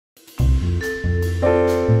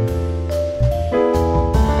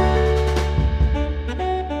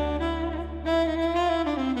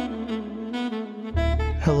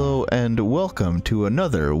welcome to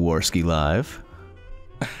another Warski Live.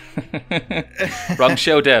 Wrong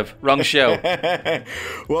show, Dev. Wrong show.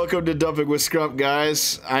 Welcome to Dumping with Scrump,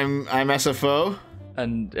 guys. I'm SFO.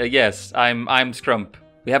 And yes, I'm Scrump.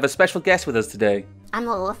 We have a special guest with us today. I'm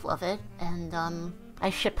Lilith Lovett, and I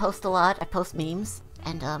shitpost a lot. I post memes,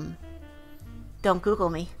 and don't Google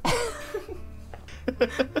me.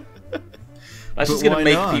 That's just gonna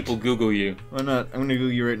make people Google you. Why not? I'm gonna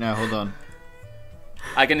Google you right now. Hold on.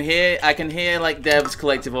 I can hear like Dev's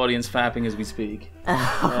collective audience fapping as we speak.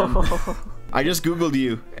 I just Googled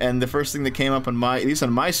you, and the first thing that came up on at least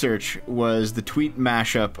on my search, was the tweet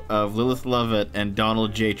mashup of Lilith Lovett and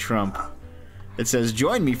Donald J. Trump. It says,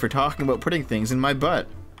 "Join me for talking about putting things in my butt."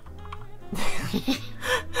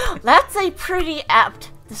 That's a pretty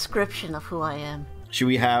apt description of who I am. Should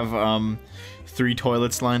we have 3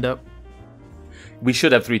 toilets lined up? We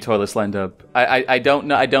should have 3 toilets lined up. I don't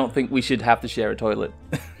know. I don't think we should have to share a toilet.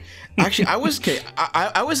 Actually, I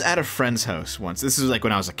was at a friend's house once. This is like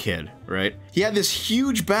when I was a kid, right? He had this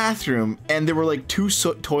huge bathroom, and there were like 2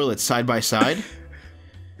 toilets side by side.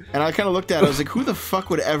 And I kind of looked at it. I was like, "Who the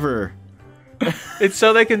fuck would ever?" It's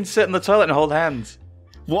so they can sit in the toilet and hold hands.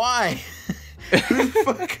 Why?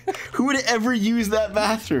 Who would ever use that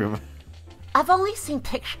bathroom? I've only seen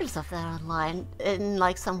pictures of that online in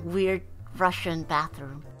like some weird Russian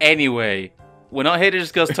bathroom. Anyway, we're not here to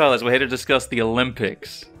discuss toilets. We're here to discuss the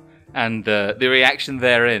Olympics and the reaction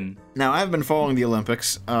therein. Now, I've been following the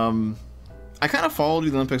Olympics. I kind of followed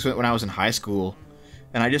the Olympics when I was in high school,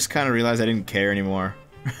 and I just kind of realized I didn't care anymore.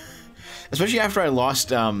 Especially after I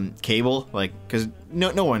lost cable, like, because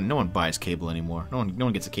no one buys cable anymore. No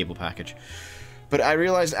one gets a cable package. But I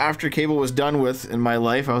realized after cable was done with in my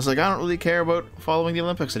life, I was like, I don't really care about following the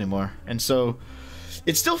Olympics anymore. And so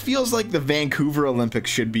it still feels like the Vancouver Olympics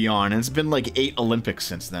should be on, and it's been like 8 Olympics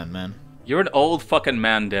since then, man. You're an old fucking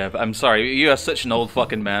man, Dev. I'm sorry, you are such an old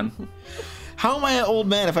fucking man. How am I an old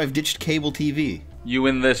man if I've ditched cable TV? You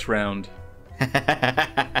win this round.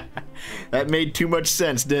 That made too much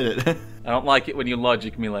sense, did it? I don't like it when you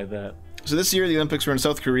logic me like that. So this year the Olympics were in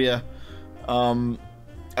South Korea.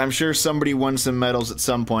 I'm sure somebody won some medals at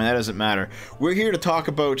some point. That doesn't matter. We're here to talk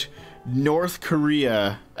about North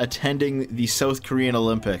Korea attending the South Korean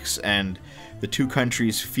Olympics and the 2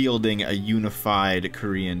 countries fielding a unified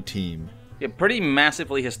Korean team. Yeah, pretty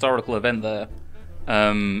massively historical event there.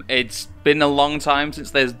 It's been a long time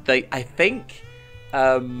since I think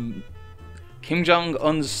Kim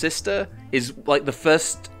Jong-un's sister is like the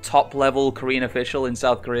first top-level Korean official in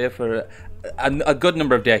South Korea for a good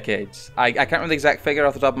number of decades. I can't remember the exact figure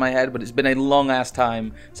off the top of my head, but it's been a long-ass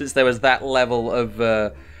time since there was that level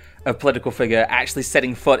of political figure actually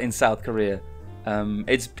setting foot in South Korea.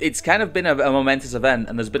 It's kind of been a momentous event,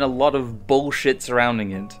 and there's been a lot of bullshit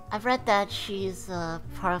surrounding it. I've read that she's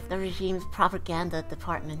part of the regime's propaganda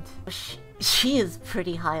department. She is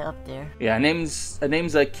pretty high up there. Yeah, her name's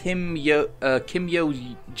Kim Yo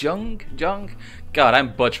Jung. God,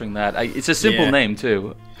 I'm butchering that. It's a simple name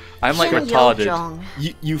too. I'm like retarded.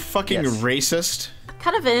 You fucking racist.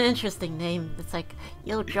 Kind of an interesting name. It's like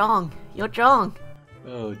Yo Jong.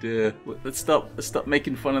 Oh dear. Let's stop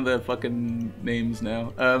making fun of their fucking names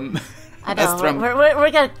now. I know.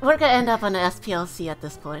 We're gonna end up on an SPLC at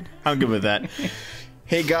this point. I'm good with that.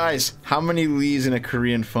 Hey guys, how many Lees in a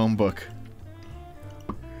Korean phone book?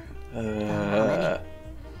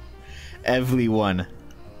 Every one.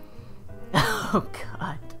 Oh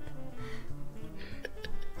god.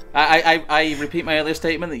 I repeat my earlier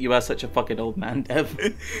statement that you are such a fucking old man, Dev.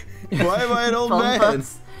 Why am I an old Phone man?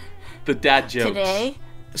 books The dad jokes. today.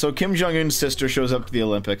 So Kim Jong-un's sister shows up to the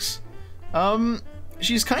Olympics.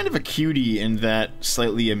 She's kind of a cutie in that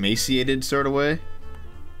slightly emaciated sort of way.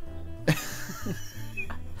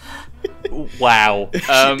 Wow.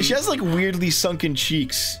 She has like weirdly sunken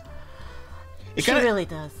cheeks. She really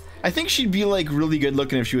does. I think she'd be like really good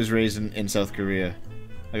looking if she was raised in South Korea.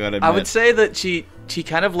 I gotta admit. I would say that she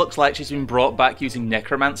kind of looks like she's been brought back using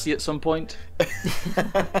necromancy at some point.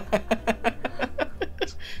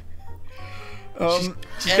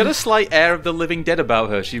 She's got a slight air of the living dead about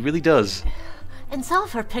her. She really does. In some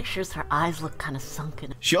of her pictures, her eyes look kind of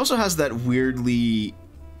sunken. She also has that weirdly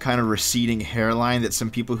kind of receding hairline that some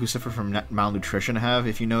people who suffer from malnutrition have,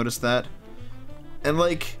 if you notice that. And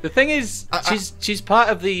like, the thing is, she's part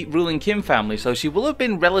of the ruling Kim family, so she will have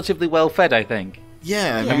been relatively well fed, I think.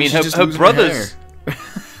 Yeah, I mean, her brothers,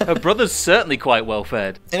 her brother's certainly quite well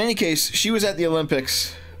fed. In any case, she was at the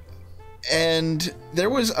Olympics, and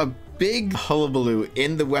there was a big hullabaloo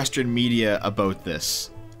in the Western media about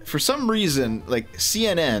this. For some reason, like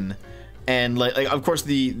CNN And like of course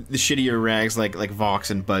the shittier rags like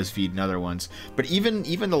Vox and BuzzFeed and other ones, but even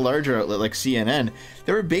the larger outlet like CNN,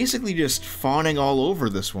 they were basically just fawning all over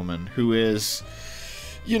this woman who is,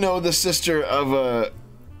 you know, the sister of a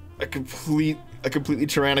completely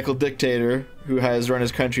tyrannical dictator who has run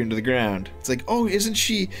his country into the ground. It's like, oh, isn't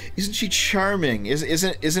she charming?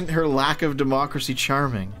 Isn't her lack of democracy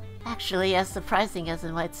charming? Actually, as surprising as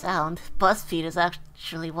it might sound, BuzzFeed is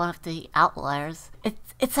actually one of the outliers.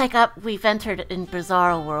 It's like we've entered in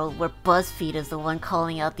bizarro world where BuzzFeed is the one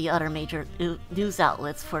calling out the other major news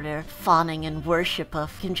outlets for their fawning and worship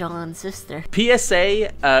of Kim Jong-un's sister.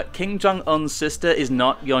 PSA, Kim Jong-un's sister is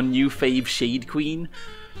not your new fave shade queen.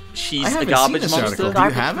 She's a garbage monster. Do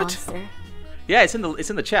you have it? Monster. Yeah, it's in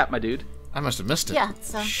the chat, my dude. I must have missed it. Yeah,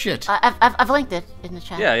 shit. I've linked it in the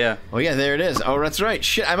chat. Yeah. Oh yeah, there it is. Oh, that's right.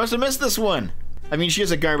 Shit, I must have missed this one. I mean, she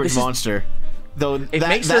is a garbage monster. Though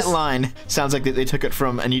that line sounds like they took it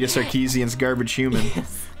from Anita Sarkeesian's Garbage Human.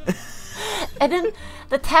 Yes. And then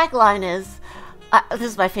the tagline is, this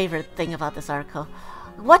is my favorite thing about this article,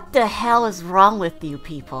 "What the hell is wrong with you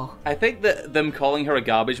people?" I think that them calling her a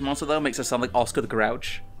garbage monster, though, makes her sound like Oscar the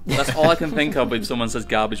Grouch. That's all I can think of if someone says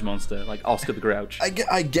garbage monster, like Oscar the Grouch.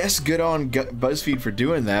 I guess good on BuzzFeed for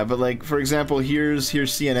doing that, but like, for example, here's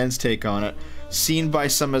CNN's take on it. Seen by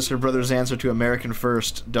some as her brother's answer to American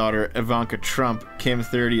First daughter Ivanka Trump, Kim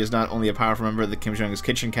 30 is not only a powerful member of the Kim Jong-un's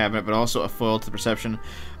kitchen cabinet, but also a foil to the perception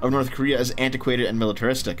of North Korea as antiquated and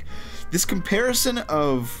militaristic. This comparison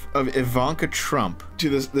of Ivanka Trump to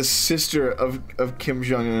the sister of Kim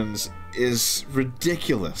Jong-un's is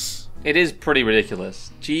ridiculous. It is pretty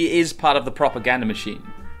ridiculous. She is part of the propaganda machine.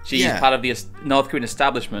 She's part of the North Korean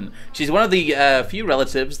establishment. She's one of the few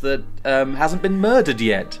relatives that hasn't been murdered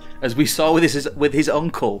yet, as we saw with his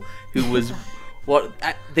uncle, who was what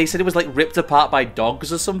they said it was like ripped apart by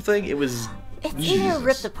dogs or something. It's either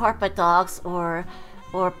ripped apart by dogs or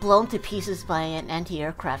blown to pieces by an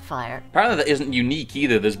anti-aircraft fire. Apparently that isn't unique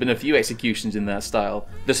either. There's been a few executions in that style.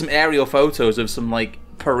 There's some aerial photos of some like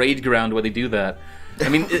parade ground where they do that. I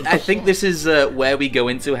mean, I think this is where we go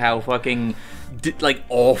into how fucking like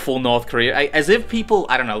awful North Korea. As if people,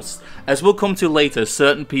 I don't know, as we'll come to later,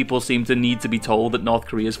 certain people seem to need to be told that North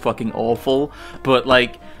Korea is fucking awful. But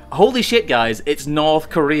like, holy shit, guys, it's North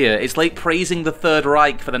Korea. It's like praising the Third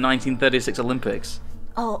Reich for the 1936 Olympics.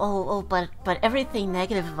 But everything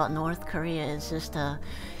negative about North Korea is just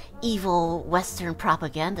evil Western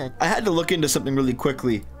propaganda. I had to look into something really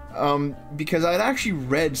quickly. Because I'd actually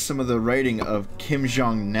read some of the writing of Kim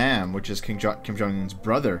Jong-nam, which is Kim Jong-un's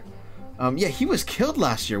brother. Yeah, he was killed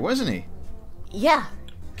last year, wasn't he? Yeah.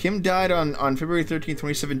 Kim died on February 13,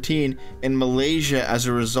 2017 in Malaysia as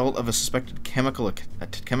a result of a suspected chemical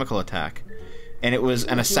attack. And it was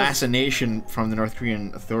an assassination from the North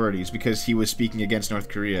Korean authorities because he was speaking against North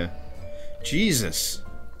Korea. Jesus.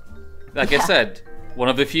 Like I said, one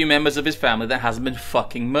of the few members of his family that hasn't been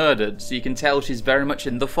fucking murdered, so you can tell she's very much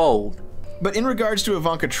in the fold. But in regards to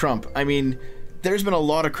Ivanka Trump, I mean, there's been a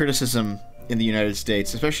lot of criticism in the United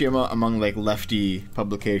States, especially among like lefty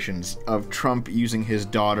publications, of Trump using his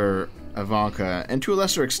daughter Ivanka, and to a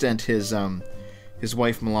lesser extent his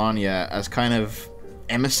wife Melania, as kind of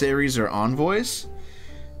emissaries or envoys.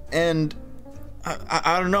 And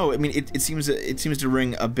I don't know. I mean, it seems to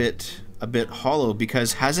ring a bit hollow,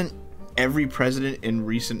 because hasn't every president in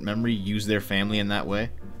recent memory used their family in that way?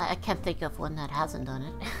 I can't think of one that hasn't done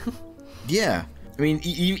it. Yeah. I mean,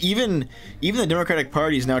 even the Democratic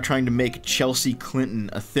Party is now trying to make Chelsea Clinton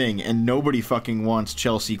a thing, and nobody fucking wants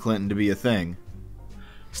Chelsea Clinton to be a thing.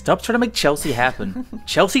 Stop trying to make Chelsea happen.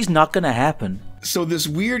 Chelsea's not gonna happen. So this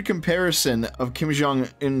weird comparison of Kim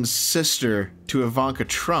Jong-un's sister to Ivanka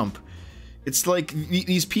Trump, it's like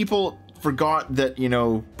these people forgot that, you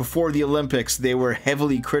know, before the Olympics, they were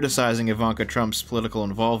heavily criticizing Ivanka Trump's political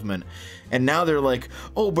involvement. And now they're like,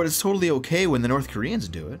 oh, but it's totally okay when the North Koreans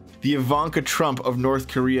do it. The Ivanka Trump of North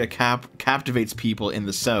Korea captivates people in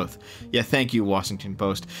the South. Yeah, thank you, Washington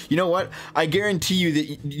Post. You know what? I guarantee you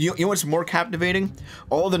that, you know what's more captivating?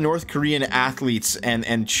 All the North Korean athletes and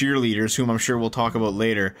cheerleaders, whom I'm sure we'll talk about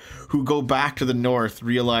later, who go back to the North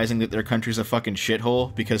realizing that their country's a fucking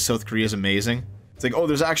shithole because South Korea's amazing. It's like, oh,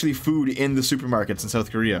 there's actually food in the supermarkets in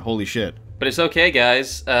South Korea. Holy shit. But it's okay,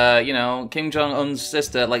 guys. You know, Kim Jong-un's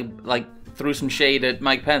sister like threw some shade at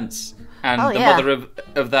Mike Pence and mother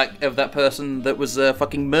of that person that was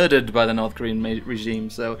fucking murdered by the North Korean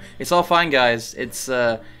regime. So it's all fine, guys. It's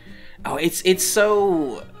so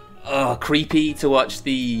creepy to watch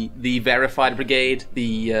the verified brigade,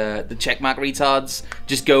 the checkmark retards,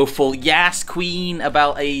 just go full "Yes, Queen"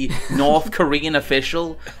 about a North Korean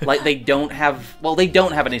official. Like they don't have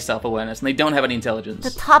any self-awareness and they don't have any intelligence.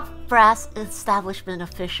 The top brass establishment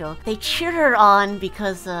official, they cheered her on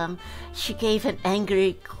because she gave an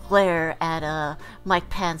angry glare at Mike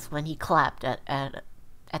Pence when he clapped at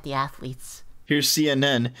the athletes. Here's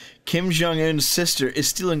CNN. Kim Jong-un's sister is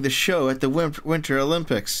stealing the show at the Winter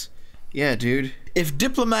Olympics. Yeah, dude. If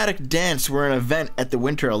diplomatic dance were an event at the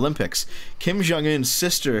Winter Olympics, Kim Jong-un's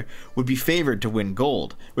sister would be favored to win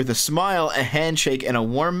gold. With a smile, a handshake, and a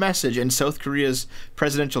warm message in South Korea's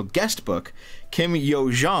presidential guest book, Kim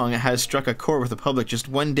Yo-jong has struck a chord with the public just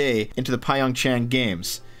one day into the Pyeongchang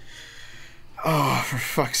Games. Oh, for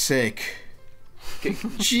fuck's sake.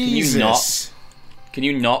 Jesus. Can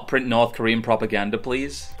you not print North Korean propaganda,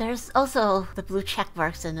 please? There's also the blue check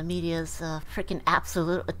marks in the media's freaking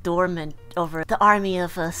absolute adornment over the army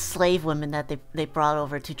of slave women that they brought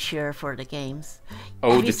over to cheer for the games.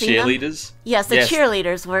 Oh, the cheerleaders? Yes, the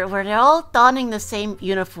cheerleaders, where they're all donning the same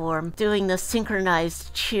uniform, doing the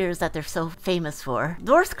synchronized cheers that they're so famous for.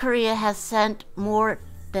 North Korea has sent more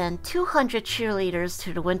than 200 cheerleaders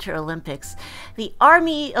to the Winter Olympics. The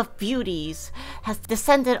Army of Beauties has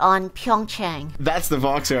descended on Pyeongchang. That's the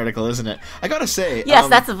Vox article, isn't it? I gotta say, yes,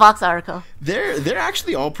 that's a Vox article. They're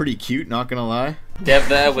actually all pretty cute. Not gonna lie. Dev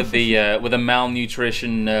there with the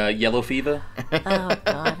malnutrition yellow fever. Oh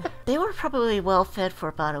god, they were probably well fed for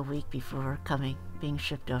about a week before being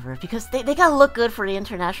shipped over because they gotta look good for the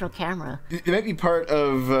international camera. They might be part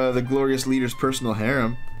of the glorious leader's personal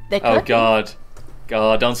harem. They could oh god.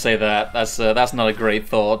 God, don't say that. That's not a great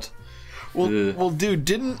thought. Well, dude,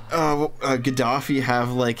 didn't Gaddafi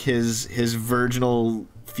have like his virginal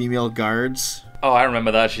female guards? Oh, I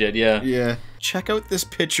remember that shit. Yeah. Yeah. Check out this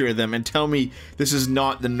picture of them and tell me this is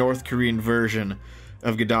not the North Korean version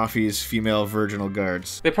of Gaddafi's female virginal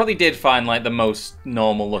guards. They probably did find like the most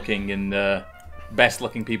normal looking and best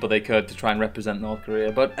looking people they could to try and represent North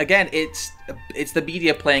Korea. But again, it's the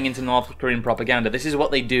media playing into North Korean propaganda. This is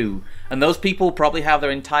what they do. And those people probably have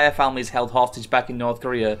their entire families held hostage back in North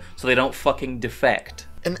Korea so they don't fucking defect.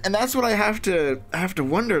 And that's what I have to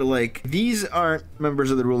wonder, like, these aren't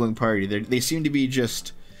members of the ruling party. They seem to be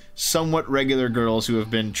just somewhat regular girls who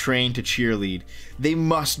have been trained to cheerlead. They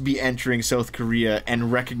must be entering South Korea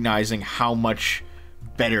and recognizing how much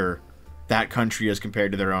better that country is compared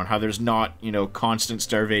to their own, how there's not, constant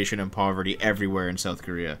starvation and poverty everywhere in South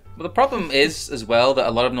Korea. But the problem is, as well, that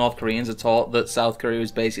a lot of North Koreans are taught that South Korea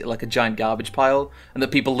is basically like a giant garbage pile, and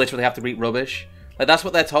that people literally have to eat rubbish. Like, that's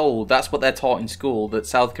what they're told, that's what they're taught in school, that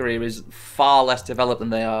South Korea is far less developed than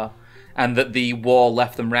they are, and that the war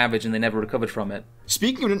left them ravaged and they never recovered from it.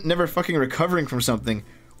 Speaking of never fucking recovering from something,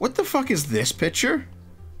 what the fuck is this picture?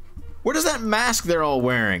 What is that mask they're all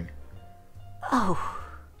wearing? Oh.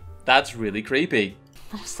 That's really creepy.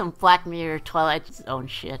 Some Black Mirror Twilight Zone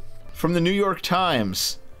shit. From the New York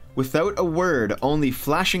Times. Without a word, only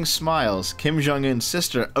flashing smiles, Kim Jong-un's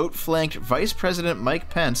sister outflanked Vice President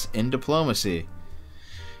Mike Pence in diplomacy.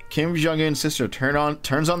 Kim Jong-un's sister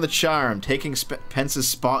turns on the charm, taking Pence's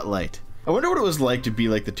spotlight. I wonder what it was like to be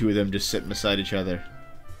like the two of them just sitting beside each other.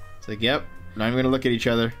 It's like, yep, not even gonna look at each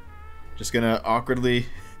other. Just gonna awkwardly...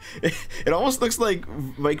 It almost looks like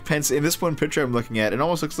Mike Pence, in this one picture I'm looking at, it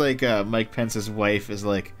almost looks like Mike Pence's wife is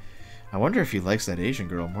like, I wonder if he likes that Asian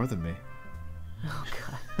girl more than me. Oh,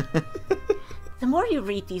 God. The more you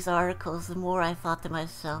read these articles, the more I thought to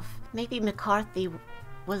myself, maybe McCarthy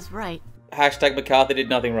was right. Hashtag McCarthy did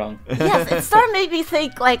nothing wrong. Yes, it sort of made me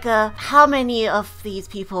think, like, how many of these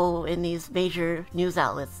people in these major news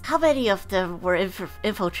outlets, how many of them were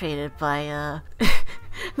infiltrated by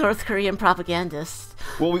North Korean propagandists?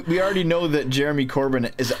 Well, we already know that Jeremy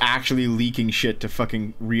Corbyn is actually leaking shit to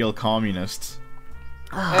fucking real communists.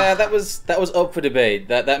 That was up for debate.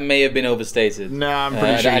 That may have been overstated. Nah, I'm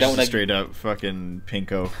pretty sure he's straight up fucking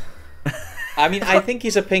pinko. I mean, I think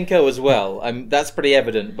he's a pinko as well. That's pretty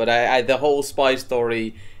evident. But the whole spy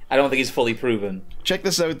story, I don't think is fully proven. Check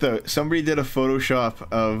this out, though. Somebody did a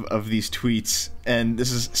Photoshop of these tweets, and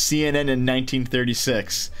this is CNN in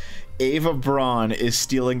 1936. Eva Braun is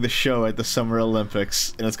stealing the show at the Summer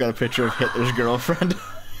Olympics, and it's got a picture of Hitler's girlfriend.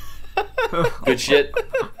 Good shit.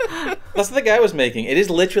 That's what the guy was making. It is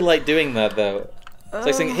literally like doing that, though. It's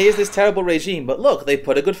like saying, here's this terrible regime, but look, they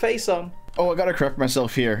put a good face on. Oh, I gotta correct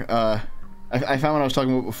myself here. I found what I was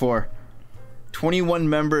talking about before. 21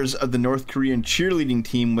 members of the North Korean cheerleading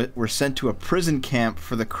team were sent to a prison camp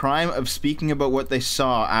for the crime of speaking about what they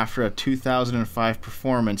saw after a 2005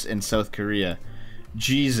 performance in South Korea.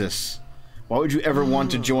 Jesus. Why would you ever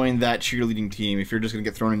want to join that cheerleading team if you're just going to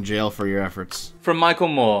get thrown in jail for your efforts? From Michael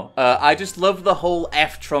Moore, I just love the whole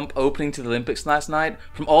F Trump opening to the Olympics last night.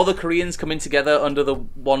 From all the Koreans coming together under the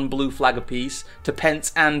one blue flag apiece, to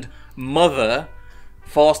Pence and Mother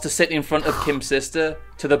forced to sit in front of Kim's sister,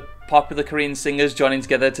 to the popular Korean singers joining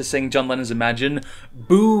together to sing John Lennon's Imagine.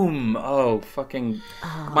 Boom! Oh, fucking...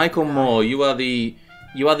 Michael Moore, you are the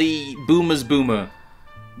boomer's boomer.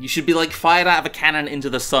 You should be, like, fired out of a cannon into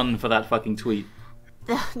the sun for that fucking tweet.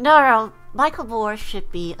 No, Michael Moore should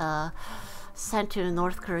be sent to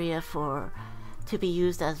North Korea to be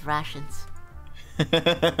used as rations.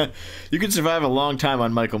 You could survive a long time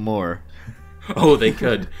on Michael Moore. Oh, they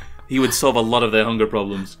could. He would solve a lot of their hunger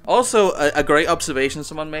problems. Also, a great observation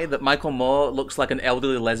someone made, that Michael Moore looks like an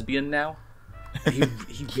elderly lesbian now. He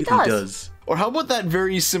really does. Or how about that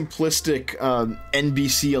very simplistic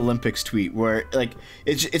NBC Olympics tweet where, like,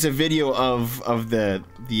 it's a video of the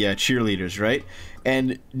cheerleaders, right?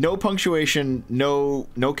 And no punctuation,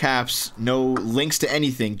 no caps, no links to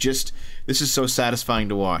anything. Just, this is so satisfying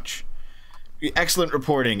to watch. Excellent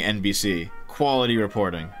reporting, NBC. Quality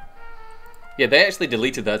reporting. Yeah, they actually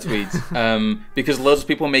deleted that tweet because loads of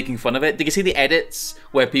people were making fun of it. Did you see the edits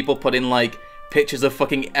where people put in, like, pictures of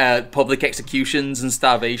fucking public executions and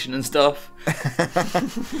starvation and stuff?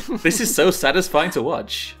 This is so satisfying to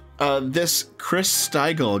watch. This Chris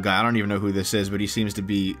Steigl guy, I don't even know who this is, but he seems to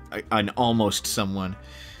be an almost someone.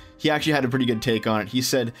 He actually had a pretty good take on it. He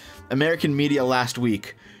said, American media last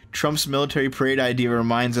week, Trump's military parade idea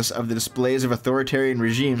reminds us of the displays of authoritarian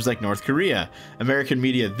regimes like North Korea. American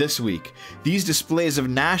media this week. These displays of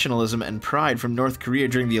nationalism and pride from North Korea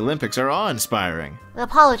during the Olympics are awe-inspiring. The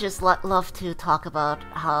apologists love to talk about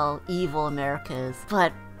how evil America is,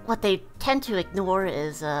 but what they tend to ignore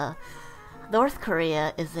is North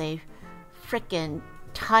Korea is a frickin'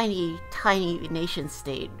 tiny nation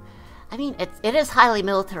state. I mean, it is highly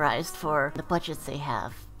militarized for the budgets they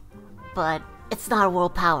have, but it's not a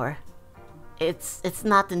world power. It's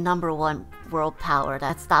not the #1 world power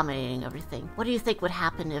that's dominating everything. What do you think would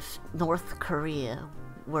happen if North Korea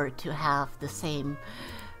were to have the same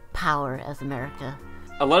power as America?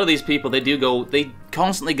 A lot of these people, they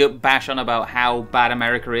constantly go bash on about how bad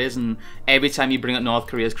America is, and every time you bring up North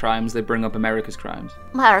Korea's crimes, they bring up America's crimes.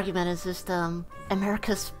 My argument is just,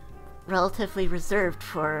 America's relatively reserved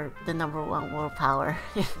for the #1 world power.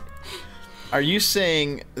 Are you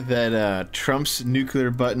saying that Trump's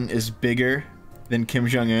nuclear button is bigger than Kim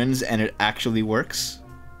Jong-un's and it actually works?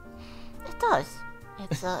 It does.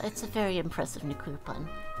 It's a very impressive nuclear button.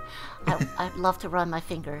 I'd love to run my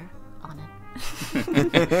finger on it.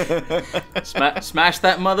 Smash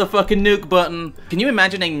that motherfucking nuke button. Can you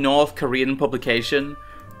imagine a North Korean publication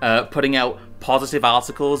putting out positive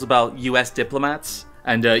articles about US diplomats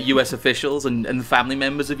and US officials and family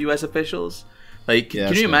members of US officials? Like, yeah,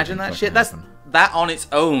 can you imagine that shit? That on its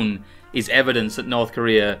own is evidence that North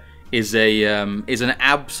Korea is an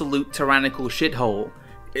absolute tyrannical shithole,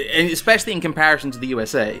 and especially in comparison to the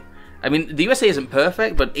USA. I mean, the USA isn't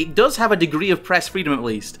perfect, but it does have a degree of press freedom at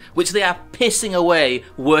least, which they are pissing away,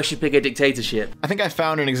 worshipping a dictatorship. I think I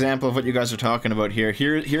found an example of what you guys are talking about here.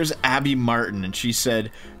 Here's Abby Martin, and she said,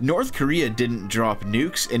 North Korea didn't drop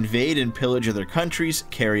nukes, invade and pillage other countries,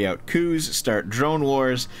 carry out coups, start drone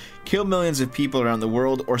wars, kill millions of people around the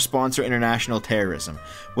world, or sponsor international terrorism.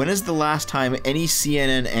 When is the last time any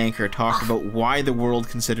CNN anchor talked about why the world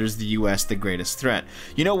considers the US the greatest threat?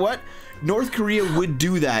 You know what? North Korea would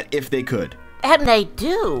do that if they could. And they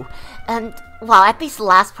do. And, well, at least the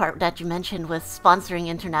last part that you mentioned with sponsoring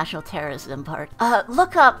international terrorism part.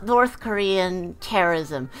 Look up North Korean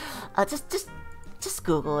terrorism. Just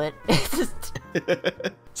Google it.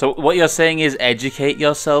 So what you're saying is educate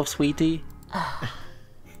yourself, sweetie?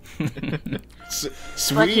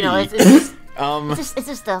 Sweetie. But, you know, it's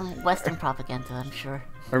just Western propaganda, I'm sure.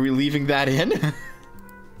 Are we leaving that in?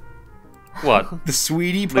 What? The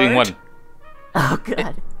sweetie part? Leaving what? Oh,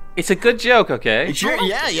 God. It's a good joke, okay?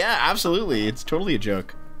 Yeah, absolutely. It's totally a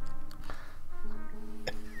joke.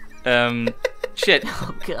 Shit.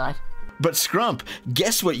 Oh, God. But Scrump,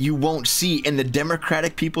 guess what you won't see in the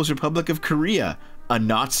Democratic People's Republic of Korea? A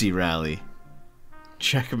Nazi rally.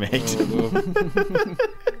 Checkmate.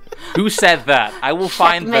 Who said that? I will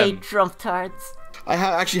find them. Checkmate, Trump tards. I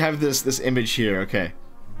actually have this image here, okay.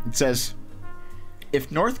 It says, if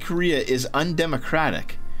North Korea is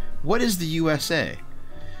undemocratic, what is the USA?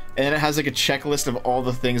 And then it has like a checklist of all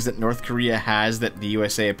the things that North Korea has that the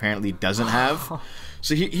USA apparently doesn't have.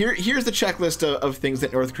 So here's the checklist of things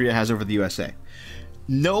that North Korea has over the USA.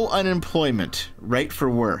 No unemployment, right for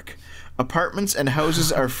work. Apartments and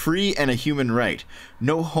houses are free and a human right.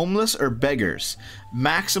 No homeless or beggars.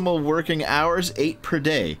 Maximal working hours 8 per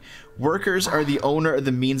day. Workers are the owner of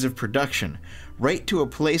the means of production. Right to a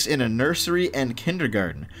place in a nursery and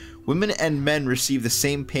kindergarten. Women and men receive the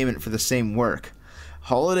same payment for the same work.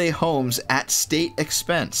 Holiday homes at state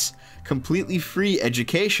expense. Completely free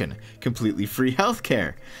education. Completely free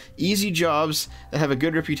healthcare. Easy jobs that have a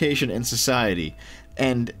good reputation in society.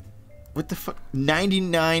 And what the fuck?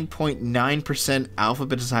 99.9%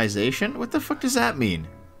 alphabetization? What the fuck does that mean?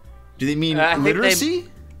 Do they mean literacy?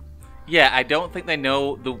 Yeah, I don't think they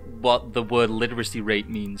know what the word literacy rate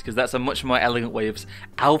means, because that's a much more elegant way of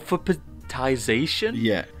alphabetization.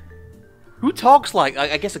 Yeah. Who talks like?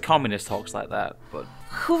 I guess a communist talks like that, but.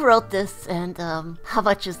 Who wrote this, and how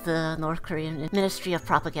much is the North Korean Ministry of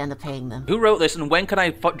Propaganda paying them? Who wrote this, and when can I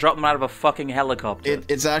drop them out of a fucking helicopter?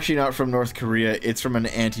 It's actually not from North Korea. It's from an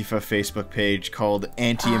Antifa Facebook page called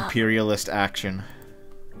Anti-Imperialist Action.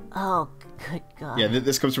 Oh, good God. Yeah,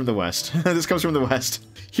 this comes from the West. This comes from the West.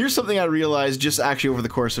 Here's something I realized just actually over the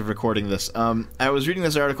course of recording this. I was reading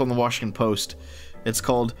this article in the Washington Post. It's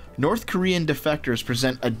called North Korean Defectors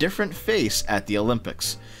Present a Different Face at the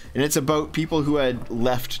Olympics. And it's about people who had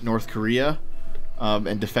left North Korea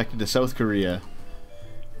and defected to South Korea.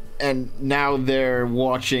 And now they're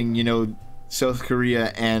watching, you know, South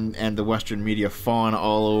Korea and the Western media fawn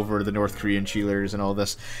all over the North Korean cheerleaders and all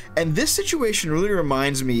this. And this situation really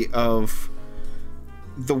reminds me of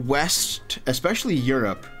the West, especially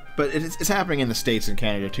Europe, but it's happening in the States and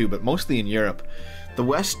Canada too, but mostly in Europe. The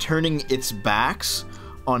West turning its backs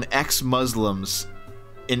on ex-Muslims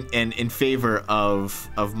in favor of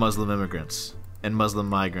Muslim immigrants and Muslim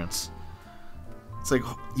migrants. It's like,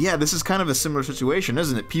 yeah, this is kind of a similar situation,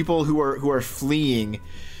 isn't it? People who are fleeing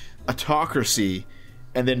autocracy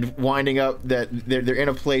and then winding up that they're in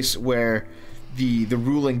a place where the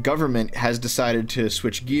ruling government has decided to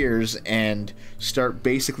switch gears and start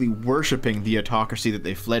basically worshipping the autocracy that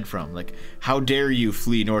they fled from. Like, how dare you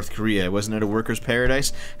flee North Korea? Wasn't it a worker's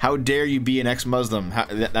paradise? How dare you be an ex-Muslim?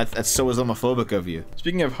 That's so Islamophobic of you.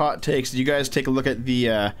 Speaking of hot takes, did you guys take a look at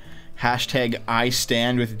the hashtag I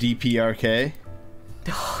stand with DPRK?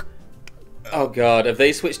 Oh god, have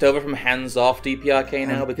they switched over from hands off DPRK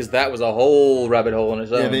now? Because that was a whole rabbit hole on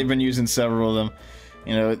its own. Yeah, they've been using several of them.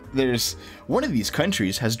 You know, there's one of these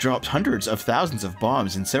countries has dropped hundreds of thousands of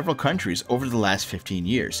bombs in several countries over the last 15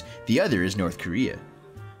 years. The other is North Korea.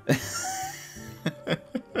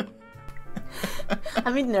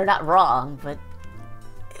 I mean, they're not wrong, but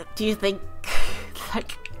do you think,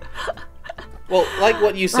 like... Well, like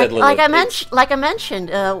what you said, Lilith, like I mentioned,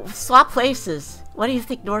 swap places. What do you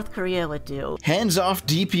think North Korea would do? Hands off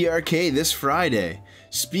DPRK this Friday.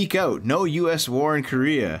 Speak out. No U.S. war in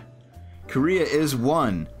Korea. Korea is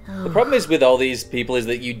one. The problem is with all these people is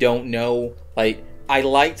that you don't know. Like, I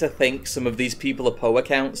like to think some of these people are Poe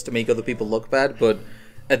accounts to make other people look bad, but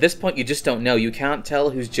at this point you just don't know. You can't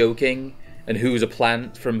tell who's joking and who's a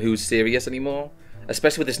plant from who's serious anymore.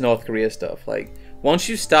 Especially with this North Korea stuff. Like, once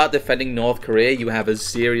you start defending North Korea, you have a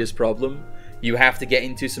serious problem. You have to get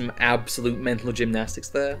into some absolute mental gymnastics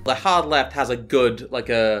there. The hard left has a good, like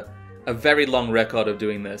a very long record of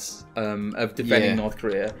doing this, of defending North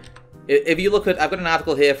Korea. If you look at, I've got an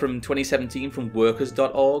article here from 2017 from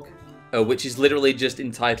workers.org, which is literally just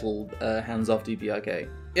entitled Hands Off DPRK.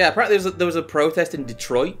 Yeah, apparently there was a protest in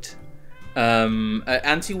Detroit.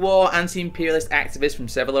 Anti-war, anti-imperialist activists from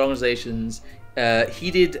several organizations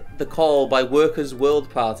heeded the call by Workers' World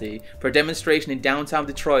Party for a demonstration in downtown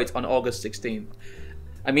Detroit on August 16th.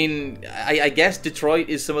 I mean, I guess Detroit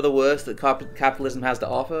is some of the worst that capitalism has to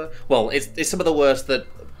offer. Well, it's some of the worst that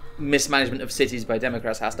mismanagement of cities by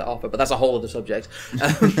Democrats has to offer, but that's a whole other subject.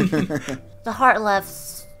 The hard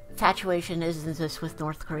left's infatuation isn't just with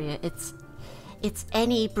North Korea. It's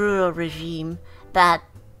any brutal regime that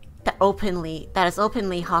is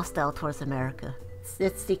openly hostile towards America.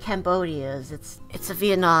 It's the Cambodias, it's the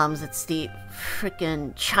Vietnams, it's the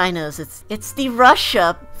frickin' Chinas, it's the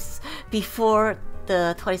Russias before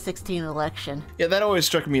the 2016 election. Yeah, that always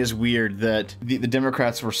struck me as weird that the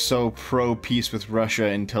Democrats were so pro-peace with Russia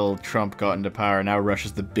until Trump got into power. Now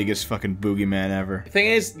Russia's the biggest fucking boogeyman ever. The thing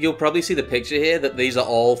is, you'll probably see the picture here that these are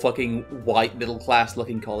all fucking white middle-class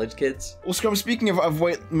looking college kids. Well, Scrump, speaking of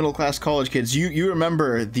white middle-class college kids, you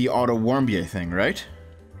remember the Otto Warmbier thing, right?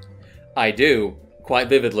 I do, quite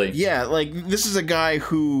vividly. Yeah, like, this is a guy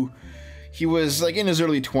who, he was, like, in his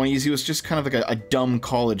early 20s, he was just kind of like a dumb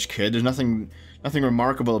college kid. There's nothing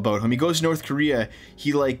remarkable about him. He goes to North Korea,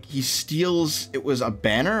 he steals, it was a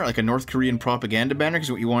banner, like a North Korean propaganda banner,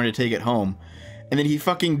 because he wanted to take it home, and then he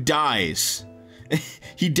fucking dies.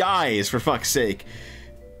 He dies, for fuck's sake.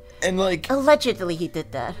 And like, Allegedly, he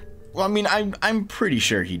did that. well, I mean, I'm pretty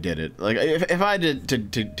sure he did it. Like, if I had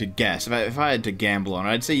to guess, if I had to gamble on it,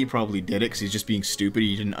 I'd say he probably did it because he's just being stupid.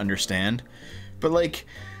 He didn't understand. But like,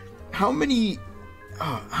 how many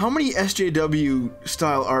SJW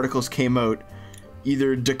style articles came out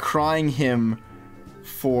either decrying him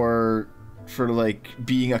for like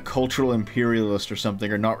being a cultural imperialist or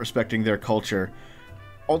something, or not respecting their culture,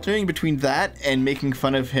 alternating between that and making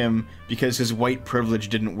fun of him because his white privilege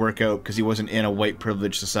didn't work out because he wasn't in a white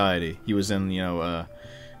privileged society. He was in, you know,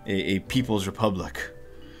 a people's republic.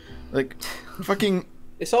 Like, fucking...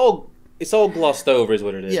 It's all glossed over is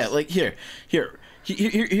what it is. Yeah, like, here's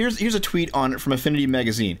a tweet on from Affinity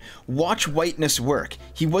Magazine. Watch whiteness work.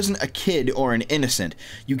 He wasn't a kid or an innocent.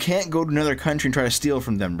 You can't go to another country and try to steal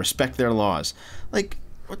from them. Respect their laws. Like,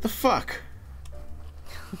 what the fuck?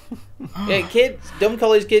 Yeah, dumb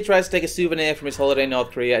college kid tries to take a souvenir from his holiday in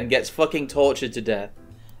North Korea and gets fucking tortured to death.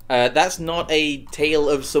 That's not a tale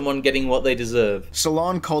of someone getting what they deserve.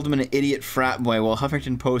 Salon called him an idiot frat boy, while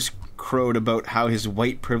Huffington Post crowed about how his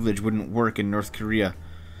white privilege wouldn't work in North Korea.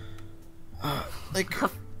 Like,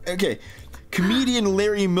 okay, comedian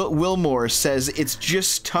Larry Wilmore says it's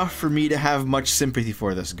just tough for me to have much sympathy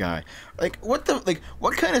for this guy. Like, what kind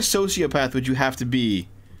of sociopath would you have to be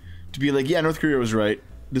like, yeah, North Korea was right.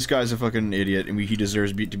 This guy's a fucking idiot, and he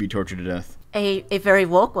deserves to be tortured to death. A very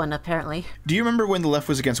woke one, apparently. Do you remember when the left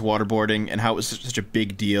was against waterboarding, and how it was such a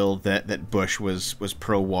big deal that Bush was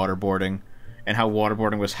pro-waterboarding, and how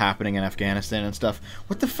waterboarding was happening in Afghanistan and stuff?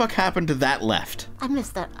 What the fuck happened to that left? I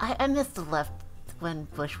missed that. I missed the left when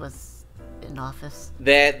Bush was in office.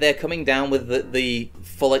 They're coming down with the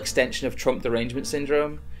full extension of Trump derangement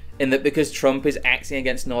syndrome, in that because Trump is acting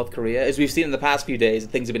against North Korea, as we've seen in the past few days,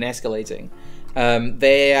 things have been escalating.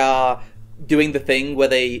 They are doing the thing where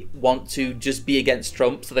they want to just be against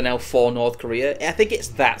Trump, so they're now for North Korea. I think it's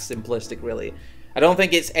that simplistic, really. I don't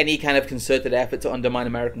think it's any kind of concerted effort to undermine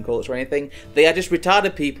American culture or anything. They are just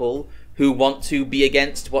retarded people who want to be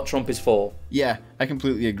against what Trump is for. Yeah, I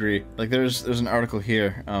completely agree. Like, there's an article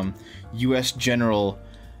here. U.S. General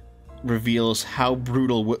reveals how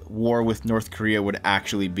brutal war with North Korea would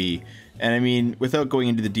actually be. And I mean, without going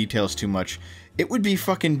into the details too much, it would be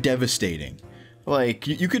fucking devastating. Like,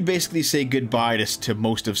 you could basically say goodbye to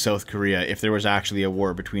most of South Korea if there was actually a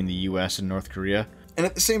war between the U.S. and North Korea. And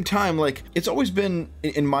at the same time, like, it's always been,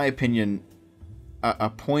 in my opinion, a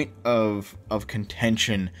point of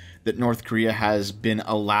contention that North Korea has been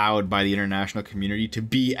allowed by the international community to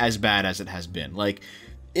be as bad as it has been. Like,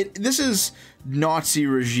 this is Nazi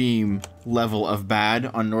regime level of bad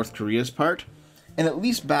on North Korea's part. And at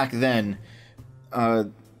least back then,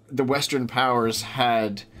 the Western powers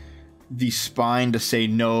had the spine to say,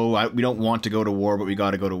 no, we don't want to go to war, but we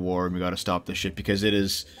gotta go to war and we gotta stop this shit because it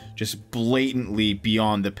is just blatantly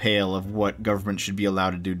beyond the pale of what government should be allowed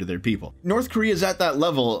to do to their people. North Korea is at that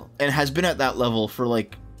level and has been at that level for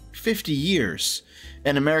like 50 years.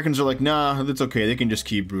 And Americans are like, nah, that's okay. They can just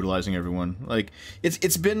keep brutalizing everyone. Like,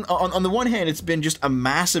 it's been, on the one hand, it's been just a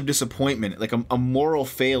massive disappointment, like a moral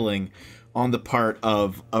failing on the part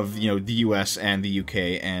of you know, the US and the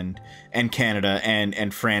UK and Canada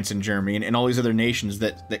and France and Germany and all these other nations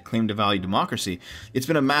that claim to value democracy. It's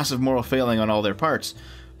been a massive moral failing on all their parts.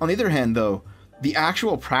 On the other hand, though, the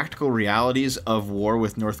actual practical realities of war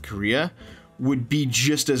with North Korea would be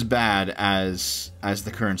just as bad as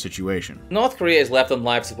the current situation. North Korea is left on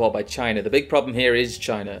life support by China. The big problem here is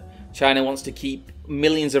China. China wants to keep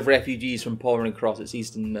millions of refugees from pouring across its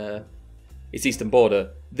eastern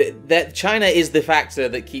border. China is the factor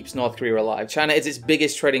that keeps North Korea alive. China is its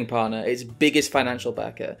biggest trading partner, its biggest financial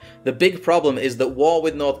backer. The big problem is that war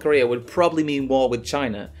with North Korea would probably mean war with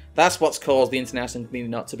China. That's what's caused the international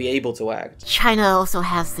community not to be able to act. China also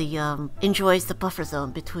has enjoys the buffer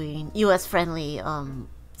zone between U.S.-friendly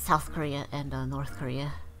South Korea and North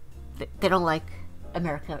Korea. They don't like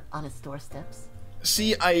America on its doorsteps.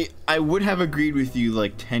 See, I would have agreed with you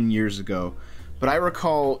like 10 years ago, but I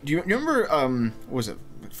recall, do you remember, what was it,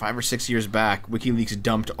 5 or 6 years back, WikiLeaks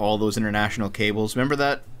dumped all those international cables? Remember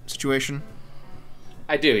that situation?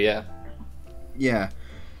 I do, yeah. Yeah.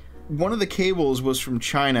 One of the cables was from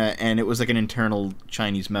China, and it was like an internal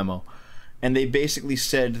Chinese memo. And they basically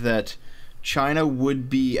said that China would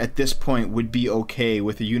be, at this point, would be okay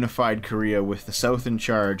with a unified Korea with the South in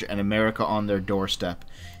charge and America on their doorstep,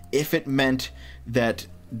 if it meant that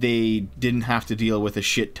they didn't have to deal with a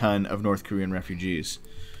shit ton of North Korean refugees.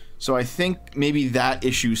 So I think maybe that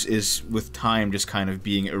issue is, with time, just kind of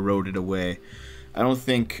being eroded away. I don't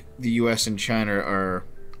think the US and China are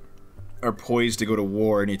poised to go to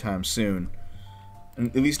war anytime soon.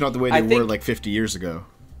 At least not the way they were like 50 years ago.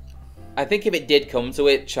 I think if it did come to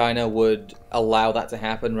it, China would allow that to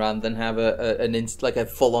happen rather than have a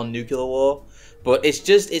full-on nuclear war. But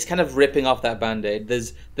it's kind of ripping off that band-aid.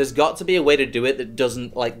 There's got to be a way to do it that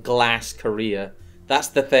doesn't like glass Korea. That's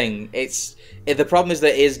the thing. The problem is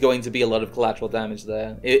there is going to be a lot of collateral damage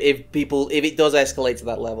there if it does escalate to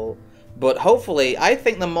that level. But hopefully, I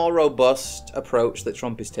think the more robust approach that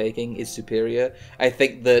Trump is taking is superior. I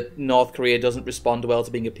think that North Korea doesn't respond well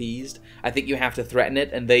to being appeased. I think you have to threaten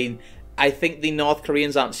it, and I think the North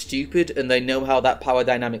Koreans aren't stupid, and they know how that power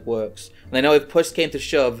dynamic works. And they know if push came to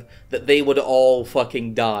shove, that they would all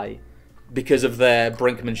fucking die because of their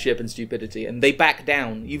brinkmanship and stupidity. And they back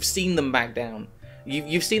down. You've seen them back down.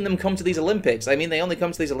 You've seen them come to these Olympics. I mean, they only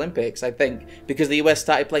come to these Olympics, I think, because the US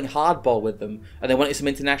started playing hardball with them, and they wanted some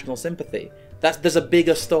international sympathy. There's a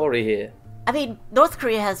bigger story here. I mean, North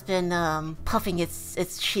Korea has been puffing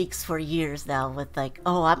its cheeks for years now with like,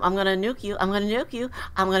 oh, I'm gonna nuke you, I'm gonna nuke you,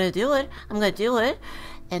 I'm gonna do it, I'm gonna do it,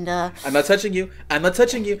 and I'm not touching you, I'm not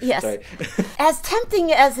touching you. Yes. Sorry. As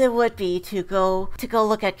tempting as it would be to go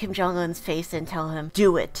look at Kim Jong-un's face and tell him,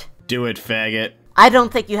 do it. Do it, faggot. I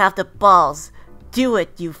don't think you have the balls. Do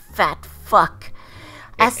it, you fat fuck.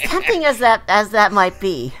 As tempting as that might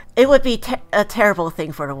be, it would be a terrible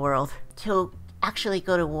thing for the world to actually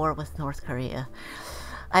go to war with North Korea.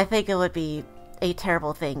 I think it would be a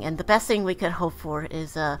terrible thing, and the best thing we could hope for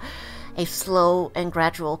is a slow and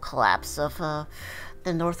gradual collapse of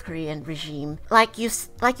the North Korean regime. Like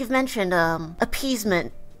you've mentioned,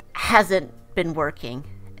 appeasement hasn't been working.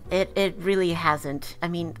 It really hasn't. I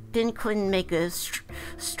mean, didn't Clinton make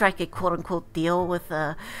strike a quote unquote deal with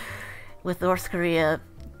North Korea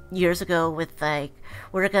years ago with like,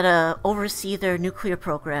 we're gonna oversee their nuclear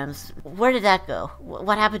programs? Where did that go?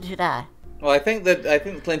 What happened to that? Well, I think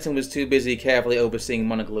Clinton was too busy carefully overseeing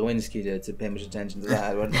Monica Lewinsky to pay much attention to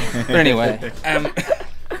that. But anyway,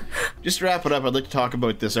 just to wrap it up, I'd like to talk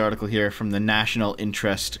about this article here from the National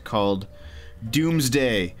Interest called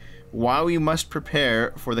Doomsday: Why We Must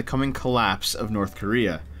Prepare for the Coming Collapse of North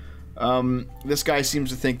Korea. This guy seems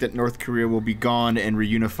to think that North Korea will be gone and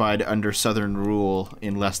reunified under Southern rule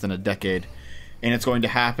in less than a decade. And it's going to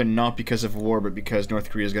happen not because of war, but because North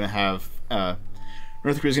Korea is going to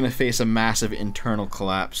face a massive internal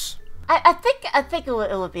collapse. I think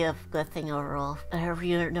it would be a good thing overall. A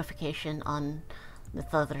reunification on the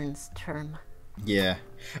Southern's term. Yeah.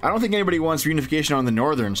 I don't think anybody wants reunification on the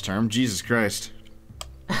Northern's term. Jesus Christ.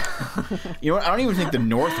 You know what? I don't even think the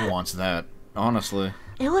North wants that, honestly.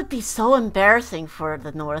 It would be so embarrassing for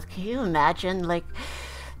the North. Can you imagine, like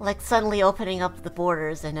suddenly opening up the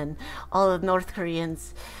borders and then all the North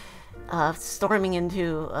Koreans storming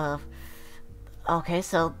into? Okay,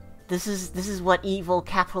 so this is what evil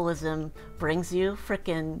capitalism brings you,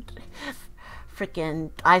 frickin'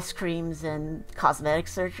 ice creams and cosmetic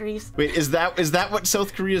surgeries. Wait, is that what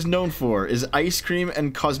South Korea is known for? Is ice cream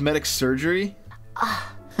and cosmetic surgery?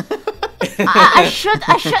 I should.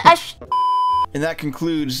 And that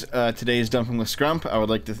concludes today's Dumping with Scrump. I would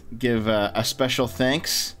like to give a special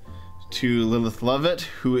thanks to Lilith Lovett,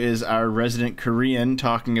 who is our resident Korean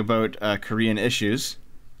talking about Korean issues.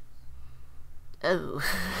 Oh.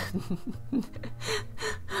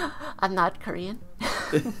 I'm not Korean.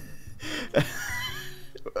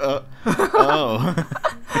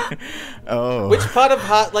 Oh. Which part of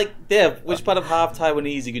half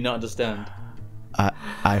Taiwanese you do not understand?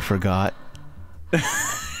 I forgot.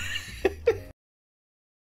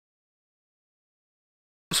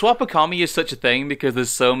 Swap-a-commie is such a thing because there's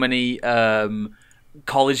so many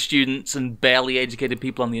college students and barely educated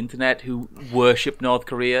people on the internet who worship North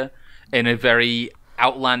Korea in a very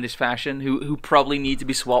outlandish fashion, who probably need to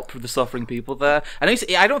be swapped for the suffering people there.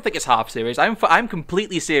 I don't think it's half serious. I'm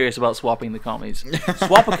completely serious about swapping the commies.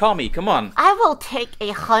 Swap-a-commie, come on. I will take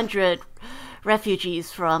 100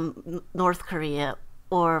 refugees from North Korea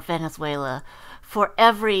or Venezuela for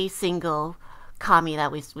every single commie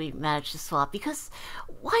that we managed to swap, because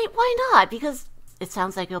why not? Because it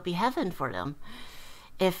sounds like it'll be heaven for them.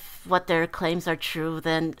 If what their claims are true,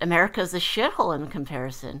 then America's a shithole in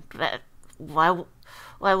comparison. Why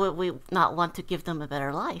would we not want to give them a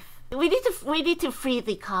better life? We need to free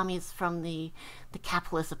the commies from the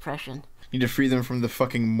capitalist oppression. Need to free them from the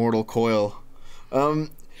fucking mortal coil.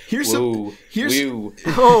 Here's